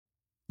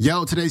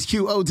Yo, today's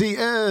QOD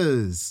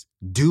is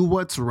do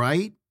what's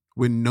right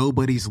when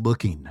nobody's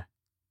looking.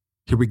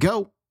 Here we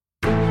go.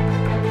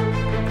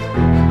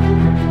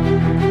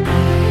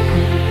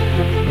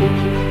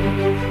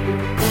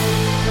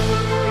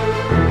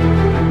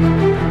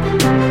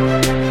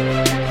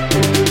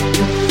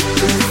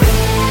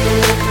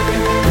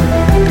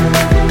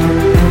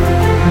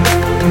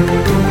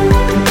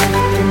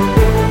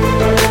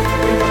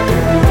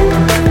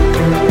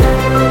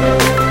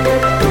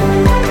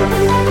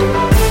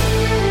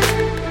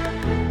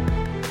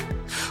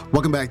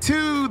 Welcome back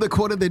to the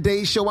Quote of the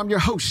Day Show. I'm your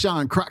host,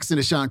 Sean Croxton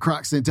of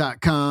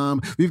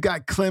SeanCroxton.com. We've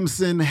got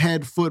Clemson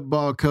head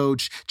football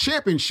coach,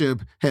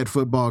 championship head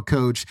football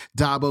coach,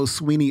 Dabo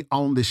Swinney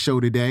on the show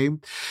today.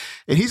 And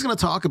he's going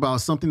to talk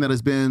about something that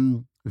has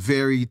been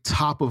very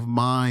top of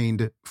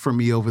mind for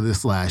me over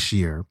this last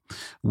year,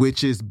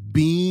 which is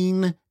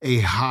being a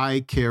high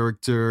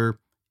character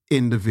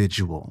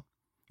individual.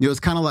 You know,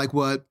 it's kind of like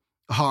what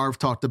Harv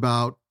talked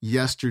about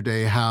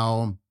yesterday,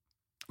 how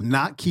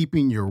not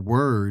keeping your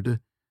word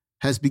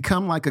has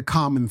become like a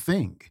common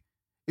thing.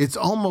 It's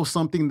almost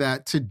something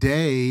that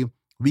today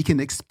we can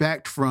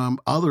expect from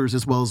others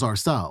as well as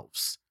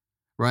ourselves,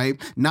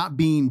 right? Not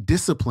being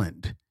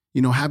disciplined,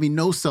 having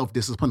no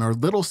self-discipline or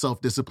little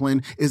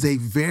self-discipline is a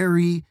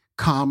very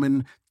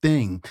common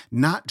thing.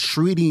 Not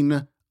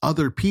treating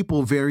other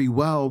people very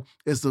well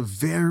is a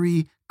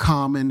very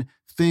common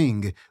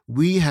thing.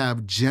 We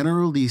have,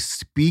 generally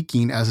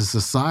speaking, as a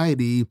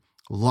society,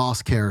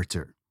 lost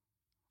character.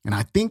 And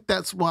I think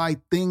that's why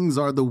things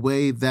are the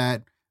way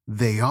that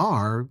they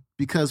are,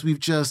 because we've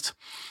just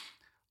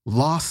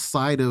lost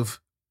sight of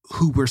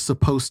who we're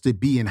supposed to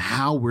be and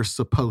how we're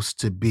supposed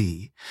to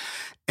be.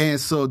 And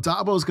so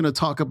Dabo is going to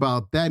talk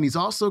about that. And he's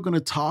also going to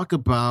talk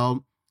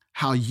about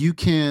how you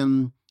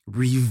can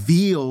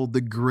reveal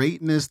the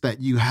greatness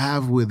that you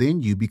have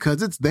within you,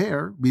 because it's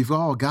there. We've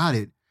all got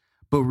it.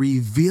 But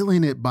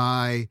revealing it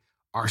by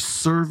our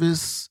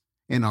service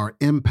and our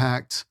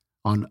impact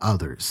on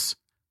others.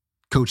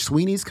 Coach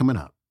Swinney's coming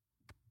up.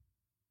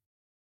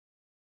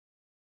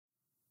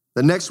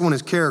 The next one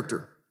is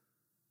character.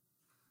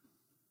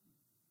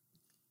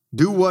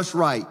 Do what's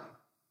right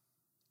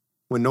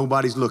when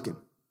nobody's looking.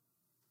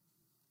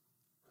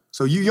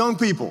 So you young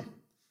people,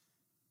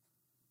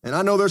 and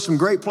I know there's some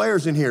great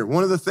players in here.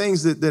 One of the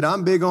things that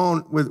I'm big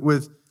on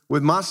with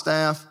my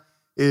staff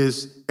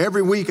is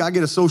every week I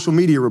get a social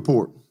media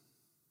report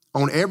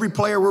on every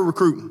player we're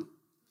recruiting.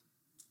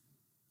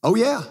 Oh,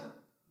 yeah.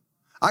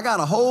 I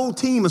got a whole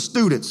team of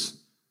students,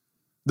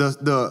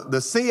 the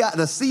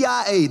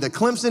CIA, the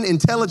Clemson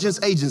Intelligence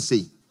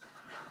Agency.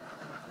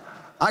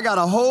 I got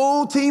a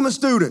whole team of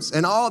students,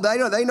 and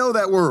they know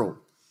that world.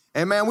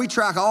 And man, we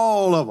track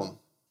all of them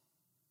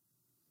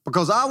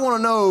because I want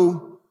to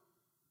know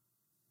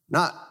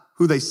not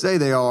who they say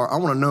they are. I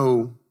want to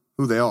know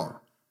who they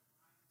are.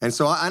 And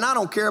so, I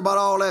don't care about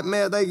all that,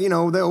 man.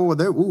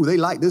 They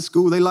like this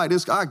school, they like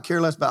this. I care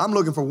less about. I'm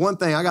looking for one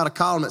thing. I got a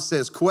column that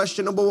says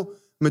questionable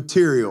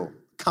material.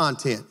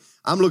 Content.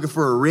 I'm looking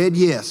for a red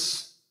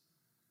yes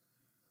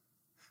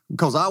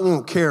because I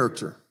want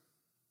character.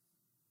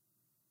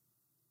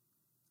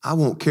 I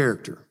want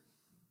character.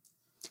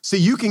 See,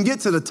 you can get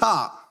to the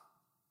top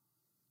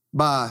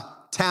by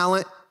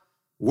talent,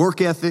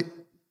 work ethic,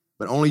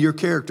 but only your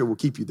character will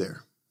keep you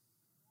there.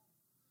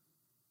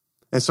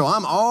 And so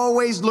I'm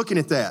always looking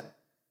at that.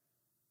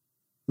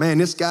 Man,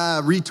 this guy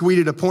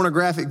retweeted a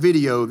pornographic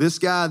video. This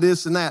guy,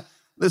 this and that.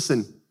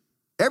 Listen.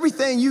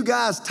 Everything you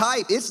guys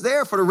type, it's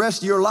there for the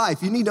rest of your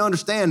life. You need to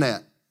understand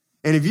that.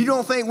 And if you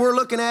don't think we're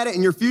looking at it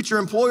and your future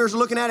employers are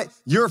looking at it,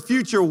 your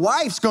future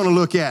wife's going to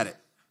look at it.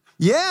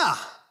 Yeah.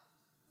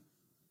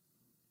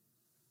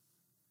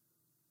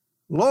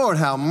 Lord,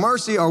 have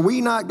mercy. Are we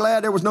not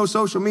glad there was no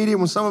social media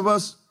when some of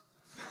us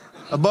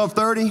above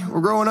 30 were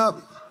growing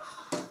up?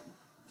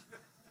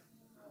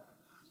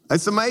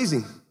 It's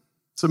amazing.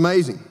 It's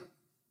amazing.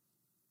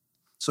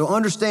 So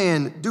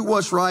understand, do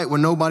what's right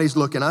when nobody's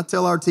looking. I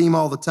tell our team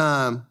all the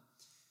time,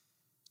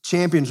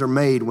 champions are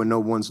made when no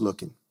one's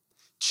looking.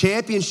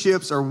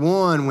 Championships are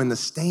won when the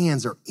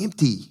stands are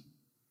empty.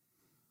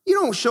 You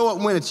don't show up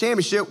and win a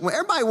championship when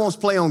everybody wants to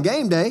play on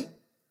game day.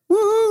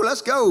 Woohoo,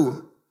 let's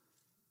go.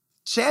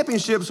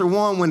 Championships are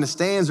won when the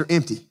stands are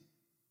empty.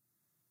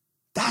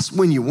 That's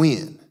when you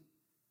win,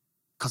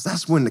 because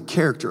that's when the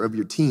character of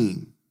your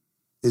team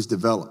is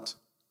developed.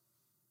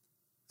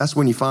 That's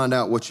when you find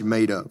out what you're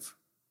made of.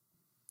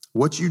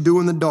 What you do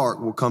in the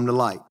dark will come to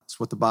light. That's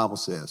what the Bible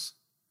says.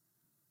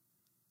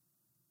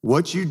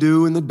 What you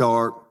do in the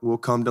dark will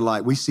come to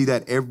light. We see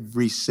that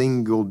every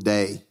single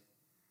day.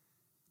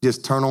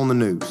 Just turn on the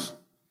news.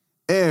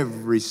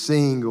 Every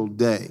single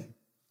day.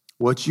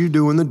 What you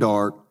do in the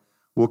dark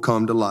will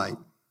come to light.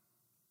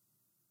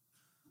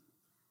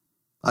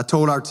 I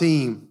told our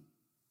team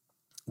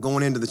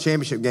going into the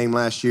championship game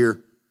last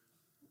year,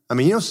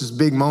 this is a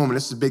big moment.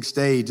 This is a big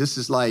stage. This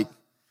is like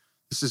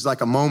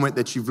a moment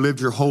that you've lived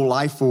your whole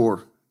life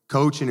for,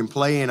 coaching and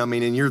playing.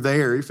 And you're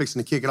there. You're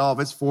fixing to kick it off.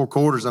 It's 4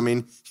 quarters.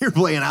 You're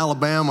playing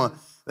Alabama.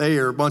 They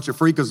are a bunch of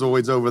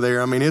freakazoids over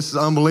there. I mean, it's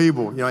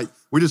unbelievable.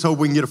 We just hope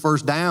we can get a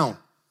first down.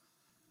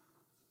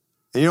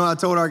 And I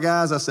told our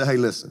guys, I said, hey,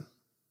 listen,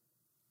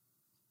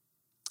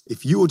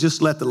 if you will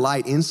just let the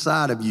light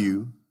inside of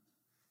you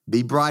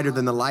be brighter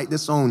than the light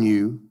that's on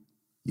you,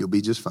 you'll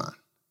be just fine.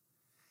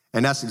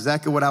 And that's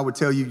exactly what I would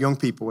tell you young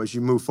people as you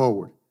move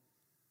forward.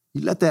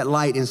 You let that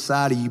light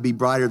inside of you be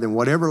brighter than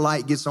whatever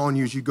light gets on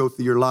you as you go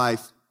through your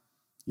life,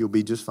 you'll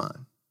be just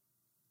fine.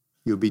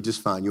 You'll be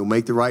just fine. You'll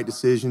make the right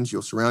decisions.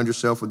 You'll surround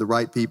yourself with the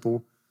right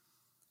people.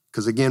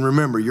 Because again,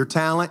 remember, your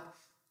talent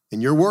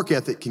and your work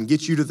ethic can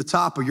get you to the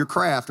top of your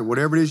craft or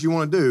whatever it is you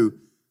want to do,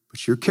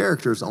 but your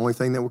character is the only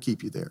thing that will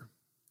keep you there.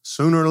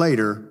 Sooner or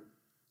later,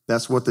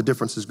 that's what the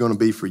difference is going to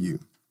be for you.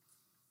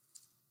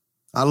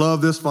 I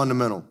love this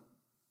fundamental.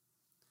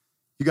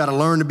 You got to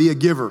learn to be a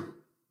giver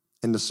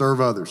and to serve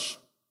others.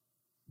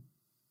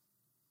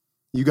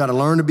 You got to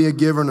learn to be a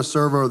giver and to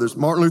serve others.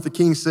 Martin Luther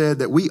King said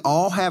that we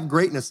all have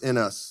greatness in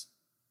us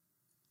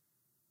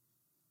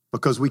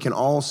because we can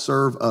all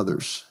serve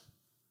others.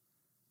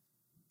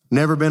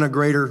 Never been a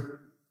greater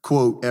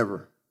quote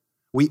ever.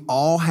 We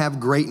all have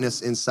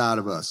greatness inside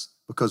of us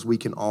because we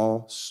can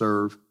all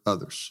serve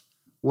others.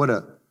 What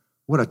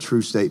a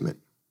true statement.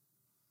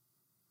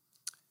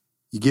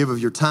 You give of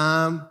your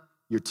time,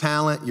 your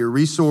talent, your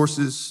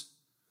resources,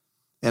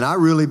 and I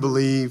really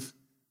believe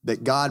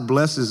that God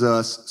blesses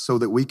us so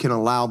that we can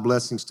allow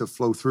blessings to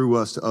flow through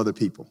us to other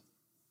people.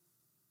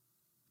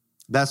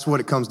 That's what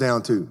it comes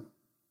down to.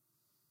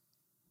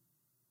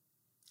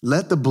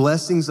 Let the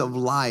blessings of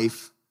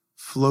life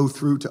flow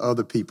through to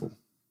other people.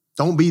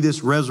 Don't be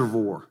this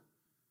reservoir.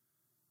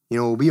 Be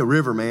a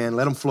river, man.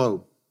 Let them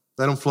flow.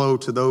 Let them flow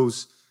to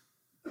those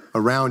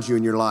around you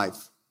in your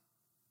life.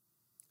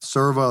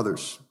 Serve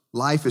others.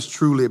 Life is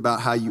truly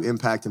about how you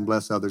impact and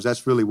bless others.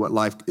 That's really what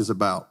life is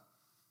about.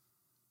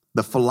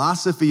 The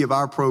philosophy of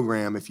our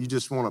program, if you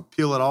just want to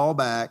peel it all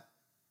back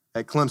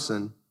at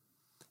Clemson,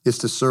 is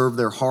to serve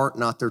their heart,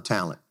 not their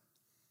talent.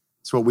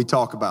 That's what we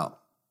talk about.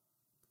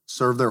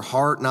 Serve their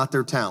heart, not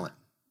their talent.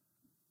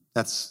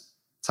 That's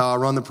how I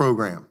run the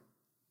program.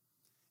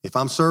 If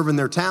I'm serving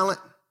their talent,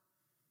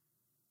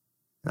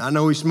 and I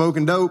know he's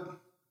smoking dope,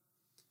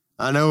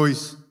 I know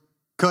he's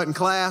cutting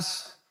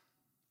class,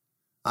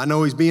 I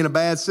know he's being a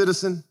bad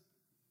citizen,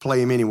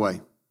 play him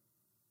anyway.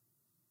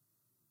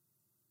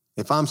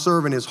 If I'm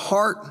serving his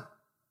heart,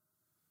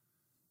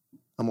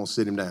 I'm going to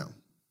sit him down.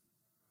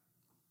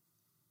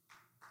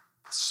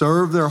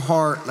 Serve their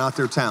heart, not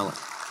their talent.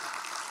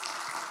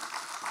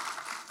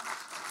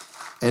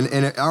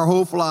 And our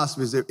whole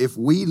philosophy is that if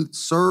we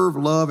serve,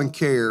 love, and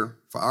care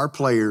for our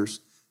players,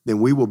 then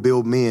we will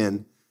build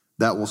men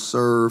that will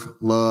serve,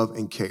 love,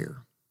 and care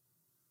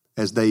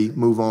as they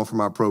move on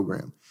from our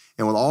program.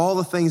 And with all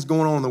the things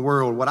going on in the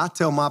world, what I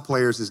tell my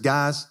players is,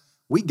 guys,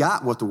 we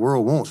got what the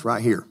world wants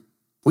right here.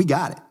 We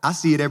got it. I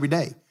see it every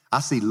day. I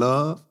see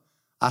love.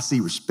 I see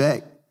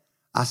respect.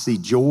 I see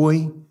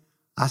joy.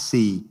 I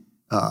see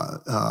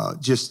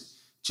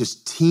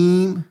just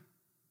team.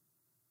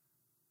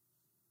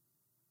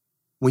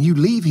 When you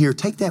leave here,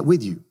 take that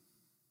with you.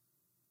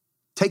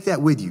 Take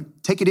that with you.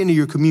 Take it into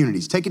your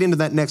communities. Take it into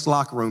that next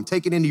locker room.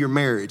 Take it into your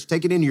marriage.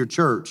 Take it into your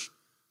church.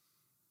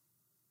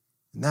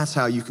 And that's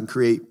how you can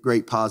create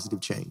great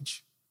positive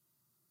change.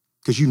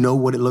 Because you know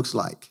what it looks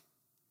like.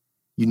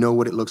 You know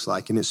what it looks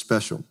like, and it's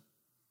special.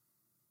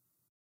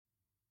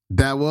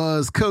 That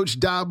was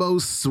Coach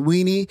Dabo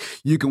Swinney.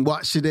 You can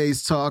watch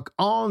today's talk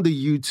on the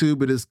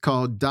YouTube. It is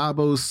called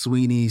Dabo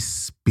Swinney's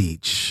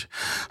Speech.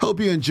 Hope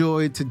you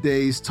enjoyed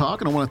today's talk,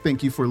 and I want to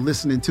thank you for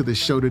listening to the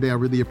show today. I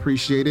really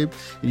appreciate it.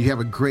 And you have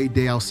a great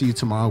day. I'll see you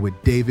tomorrow with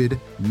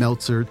David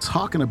Meltzer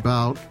talking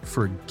about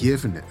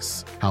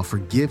forgiveness, how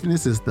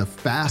forgiveness is the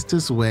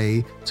fastest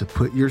way to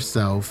put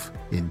yourself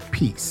in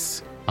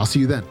peace. I'll see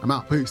you then. I'm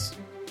out. Peace.